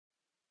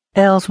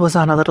Elle's was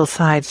on a little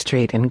side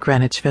street in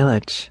Greenwich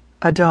Village,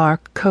 a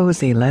dark,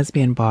 cozy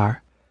lesbian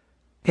bar.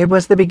 It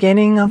was the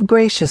beginning of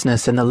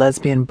graciousness in the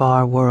lesbian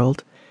bar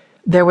world.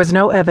 There was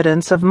no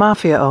evidence of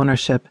mafia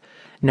ownership,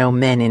 no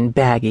men in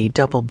baggy,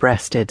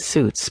 double-breasted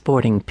suits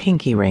sporting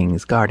pinky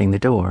rings guarding the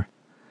door.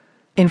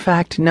 In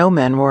fact, no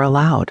men were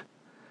allowed.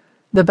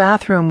 The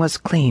bathroom was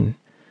clean.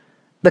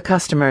 The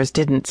customers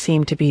didn't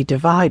seem to be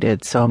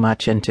divided so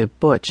much into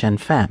butch and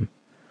femme.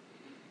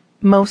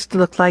 Most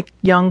looked like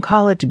young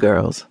college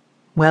girls,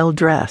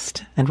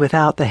 well-dressed and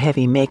without the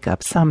heavy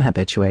makeup some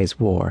habitués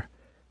wore.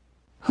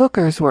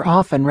 Hookers were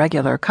often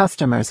regular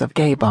customers of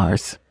gay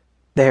bars.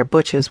 Their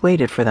butches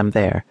waited for them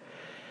there.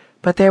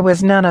 But there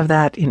was none of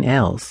that in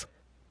Elle's.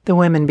 The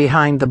women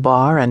behind the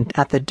bar and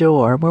at the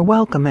door were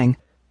welcoming.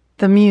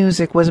 The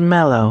music was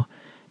mellow,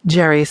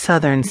 Jerry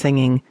Southern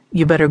singing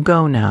 "You Better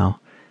Go Now,"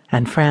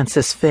 and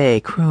Frances Faye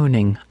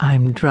crooning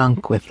 "I'm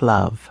Drunk with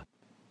Love."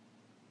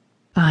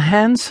 A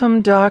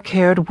handsome,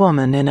 dark-haired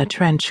woman in a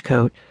trench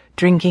coat,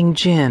 drinking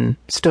gin,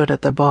 stood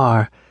at the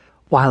bar,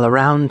 while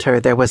around her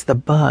there was the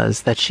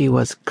buzz that she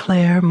was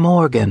Claire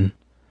Morgan.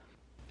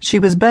 She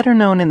was better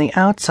known in the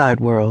outside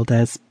world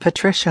as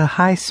Patricia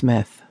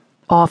Highsmith,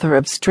 author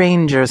of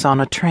Strangers on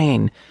a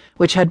Train,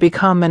 which had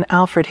become an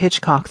Alfred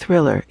Hitchcock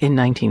thriller in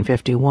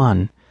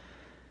 1951.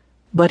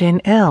 But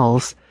in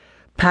Elle's,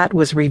 Pat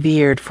was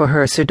revered for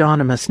her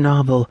pseudonymous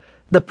novel,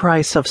 The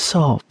Price of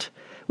Salt,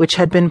 which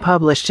had been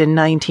published in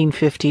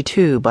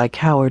 1952 by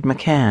Howard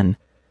McCann.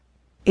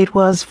 It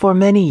was for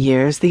many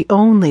years the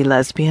only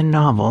lesbian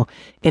novel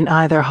in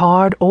either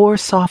hard or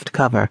soft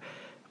cover,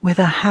 with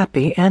a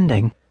happy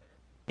ending.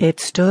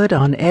 It stood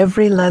on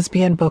every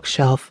lesbian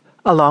bookshelf,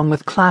 along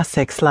with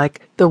classics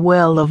like The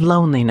Well of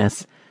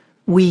Loneliness,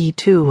 We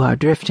Too Are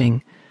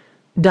Drifting,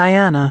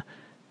 Diana,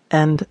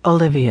 and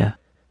Olivia.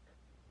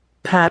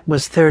 Pat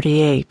was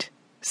 38,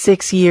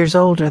 6 years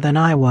older than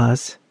I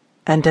was,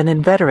 and an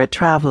inveterate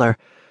traveler.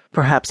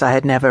 Perhaps I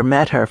had never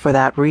met her for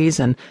that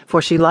reason, for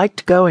she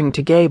liked going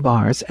to gay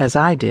bars as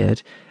I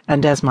did,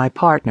 and as my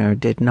partner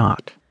did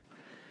not.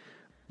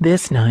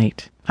 This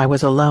night, I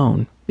was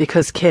alone,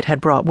 because Kit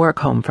had brought work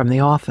home from the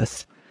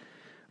office.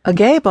 A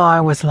gay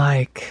bar was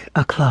like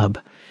a club.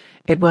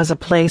 It was a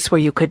place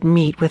where you could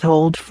meet with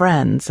old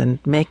friends and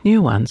make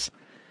new ones.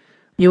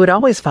 You would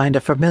always find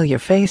a familiar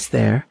face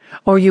there,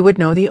 or you would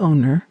know the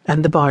owner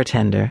and the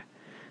bartender.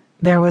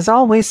 There was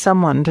always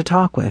someone to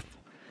talk with.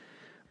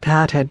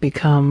 Pat had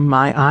become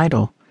my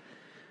idol.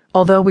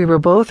 Although we were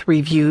both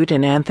reviewed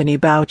in Anthony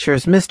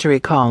Boucher's mystery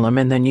column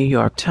in the New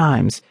York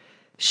Times,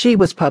 she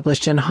was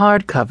published in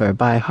hardcover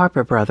by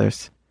Harper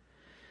Brothers.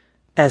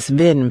 As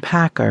Vin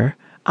Packer,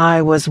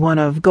 I was one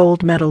of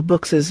Gold Medal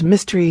Books'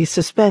 mystery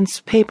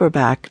suspense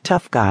paperback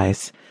tough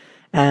guys,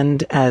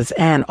 and as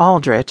Anne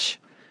Aldrich,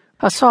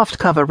 a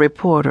softcover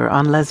reporter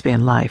on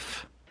lesbian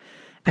life.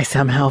 I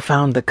somehow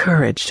found the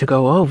courage to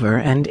go over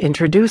and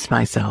introduce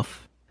myself.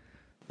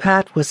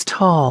 Pat was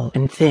tall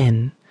and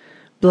thin,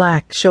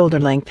 black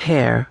shoulder-length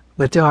hair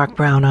with dark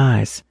brown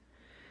eyes.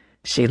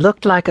 She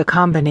looked like a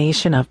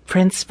combination of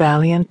Prince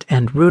Valiant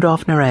and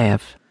Rudolf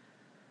Nureyev.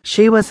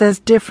 She was as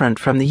different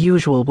from the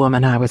usual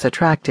woman I was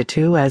attracted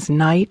to as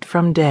night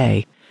from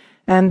day,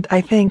 and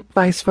I think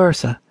vice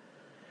versa.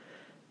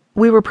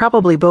 We were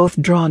probably both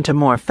drawn to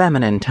more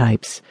feminine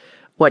types,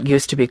 what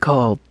used to be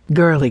called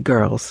girly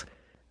girls.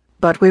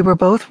 But we were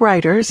both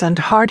writers and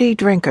hearty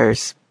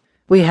drinkers.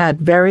 We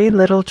had very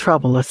little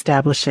trouble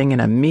establishing an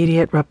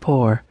immediate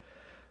rapport.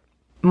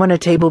 When a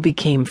table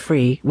became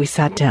free, we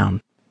sat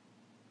down.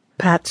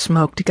 Pat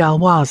smoked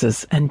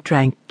Gauloises and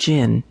drank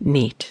gin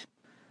neat.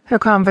 Her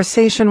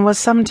conversation was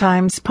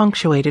sometimes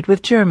punctuated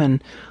with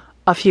German,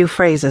 a few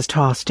phrases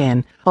tossed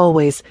in,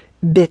 always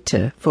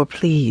bitte for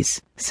please,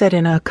 said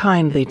in a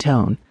kindly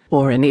tone,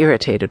 or an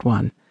irritated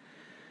one.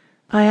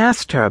 I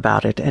asked her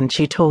about it, and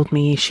she told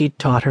me she'd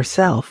taught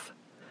herself.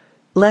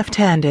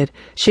 Left-handed,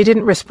 she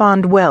didn't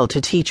respond well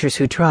to teachers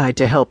who tried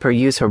to help her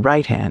use her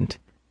right hand.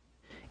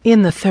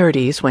 In the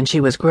 30s, when she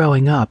was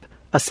growing up,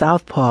 a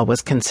southpaw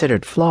was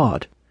considered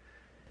flawed.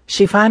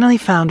 She finally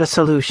found a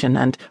solution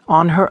and,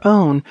 on her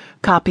own,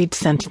 copied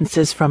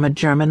sentences from a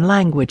German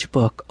language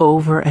book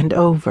over and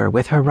over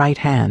with her right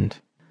hand.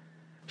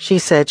 She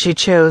said she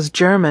chose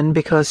German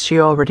because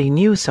she already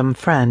knew some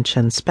French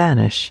and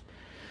Spanish.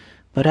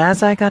 But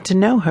as I got to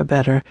know her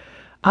better,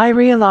 I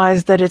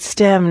realized that it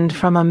stemmed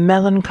from a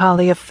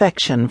melancholy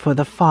affection for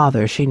the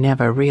father she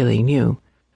never really knew.